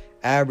that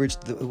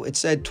averaged, it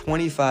said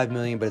 25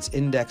 million, but it's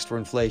indexed for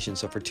inflation.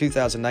 So for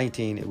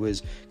 2019, it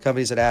was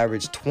companies that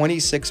averaged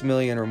 26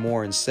 million or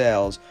more in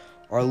sales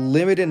are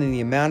limited in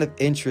the amount of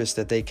interest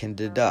that they can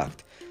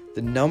deduct.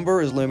 The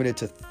number is limited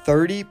to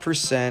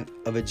 30%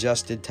 of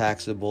adjusted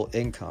taxable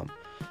income.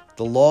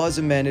 The law is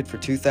amended for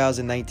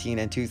 2019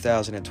 and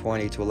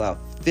 2020 to allow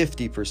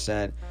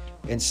 50%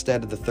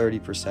 instead of the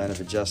 30%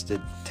 of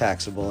adjusted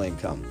taxable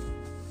income.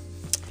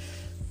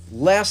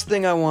 Last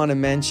thing I want to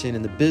mention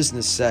in the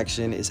business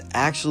section is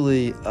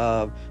actually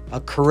a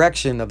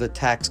correction of the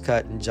Tax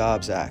Cut and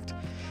Jobs Act.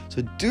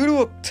 So due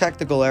to a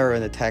technical error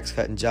in the Tax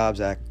Cut and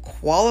Jobs Act,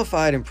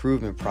 qualified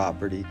improvement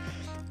property,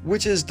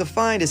 which is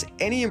defined as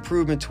any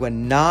improvement to a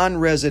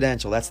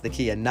non-residential, that's the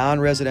key, a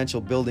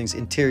non-residential building's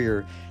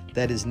interior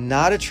that is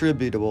not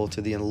attributable to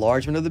the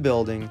enlargement of the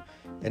building,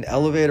 an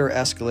elevator or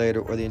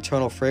escalator, or the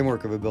internal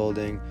framework of a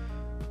building,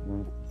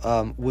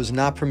 was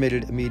not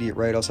permitted immediate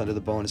write-offs under the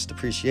bonus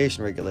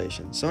depreciation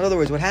regulation. So in other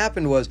words, what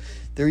happened was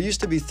there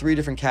used to be 3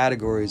 different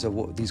categories of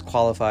what these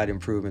qualified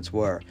improvements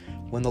were.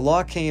 When the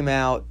law came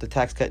out, the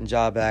Tax Cut and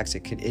Jobs Act,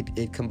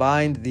 it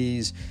combined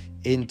these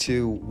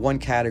into one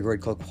category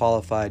called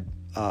qualified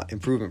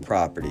improvement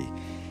property.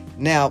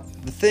 Now,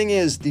 the thing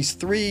is, these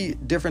three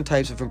different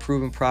types of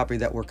improvement property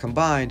that were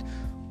combined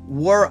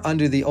were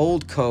under the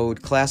old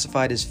code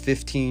classified as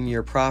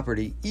 15-year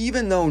property,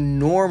 even though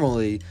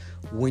normally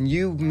when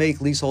you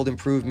make leasehold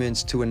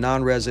improvements to a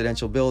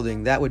non-residential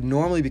building, that would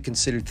normally be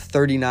considered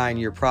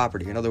 39-year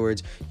property. In other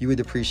words, you would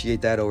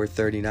depreciate that over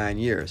 39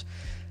 years.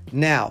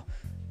 Now,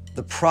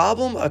 the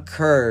problem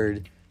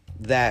occurred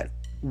that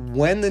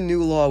when the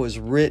new law was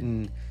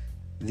written,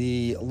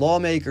 the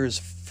lawmakers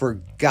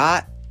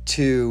forgot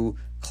to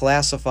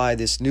classify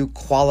this new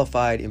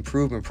qualified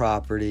improvement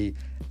property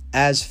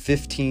as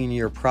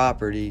 15-year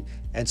property,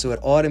 and so it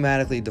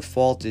automatically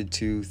defaulted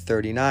to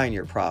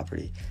 39-year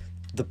property.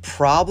 The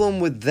problem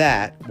with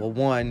that, well,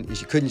 one,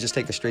 is you couldn't just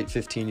take a straight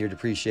 15-year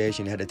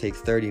depreciation. You had to take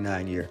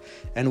 39-year.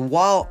 And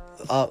while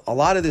a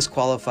lot of this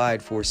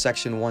qualified for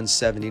Section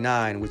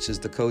 179, which is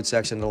the code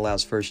section that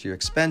allows first-year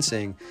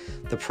expensing,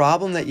 the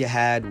problem that you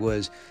had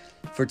was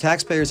for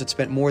taxpayers that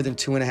spent more than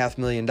 $2.5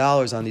 million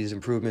on these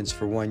improvements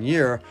for 1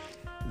 year,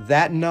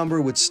 that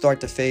number would start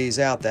to phase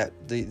out, that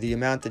the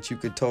amount that you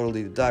could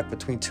totally deduct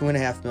between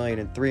 $2.5 million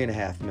and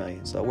 $3.5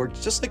 million. So we're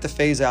just like the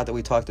phase out that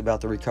we talked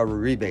about, the recovery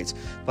rebates.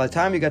 By the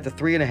time you got to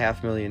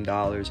 $3.5 million,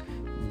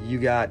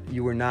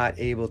 you were not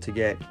able to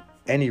get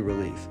any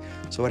relief.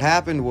 So what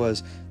happened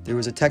was there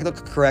was a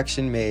technical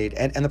correction made,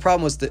 and the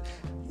problem was that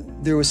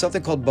there was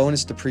something called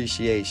bonus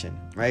depreciation,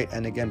 right?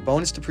 And again,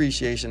 bonus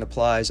depreciation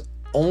applies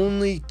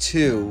only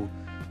to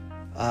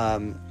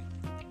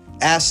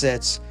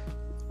assets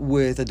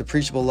with a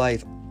depreciable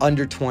life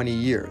under 20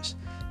 years.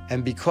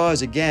 And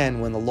because, again,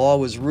 when the law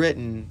was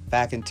written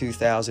back in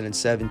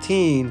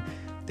 2017,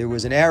 there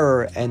was an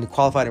error and the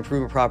qualified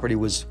improvement property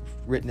was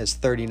written as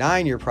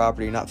 39-year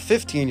property, not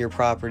 15-year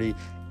property,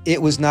 it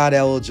was not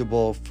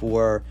eligible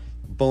for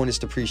bonus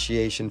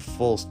depreciation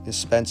full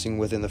expensing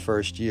within the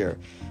first year.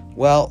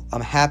 Well,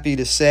 I'm happy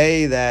to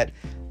say that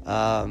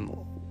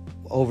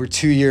over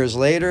 2 years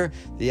later,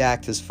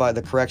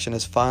 the correction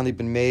has finally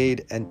been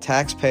made, and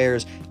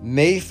taxpayers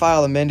may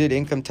file amended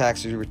income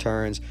tax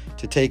returns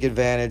to take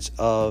advantage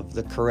of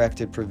the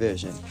corrected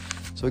provision.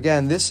 So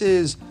again, this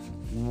is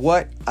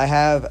what I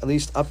have at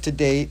least up to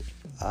date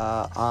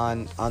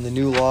on the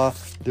new law.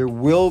 There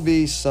will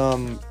be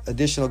some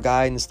additional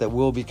guidance that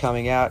will be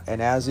coming out,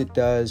 and as it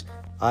does,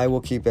 I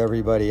will keep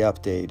everybody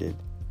updated.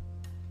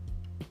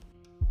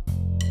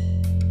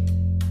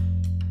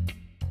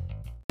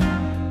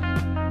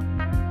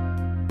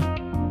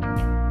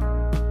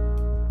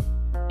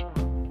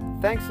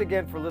 Thanks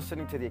again for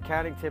listening to the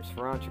Accounting Tips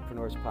for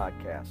Entrepreneurs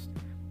podcast.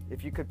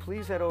 If you could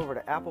please head over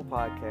to Apple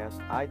Podcasts,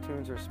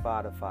 iTunes, or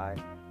Spotify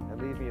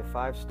and leave me a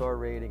 5-star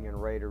rating and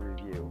write a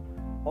review.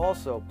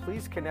 Also,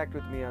 please connect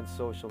with me on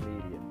social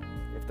media.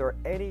 If there are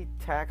any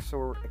tax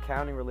or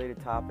accounting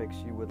related topics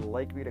you would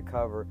like me to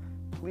cover,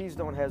 please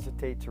don't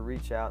hesitate to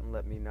reach out and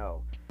let me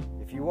know.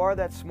 If you are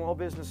that small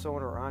business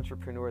owner or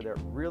entrepreneur that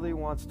really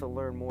wants to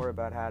learn more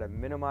about how to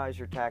minimize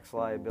your tax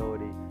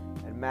liability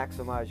and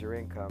maximize your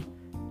income,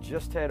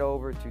 just head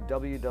over to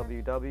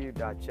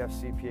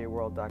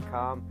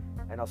www.jeffcpaworld.com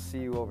and I'll see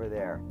you over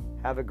there.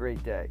 Have a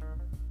great day.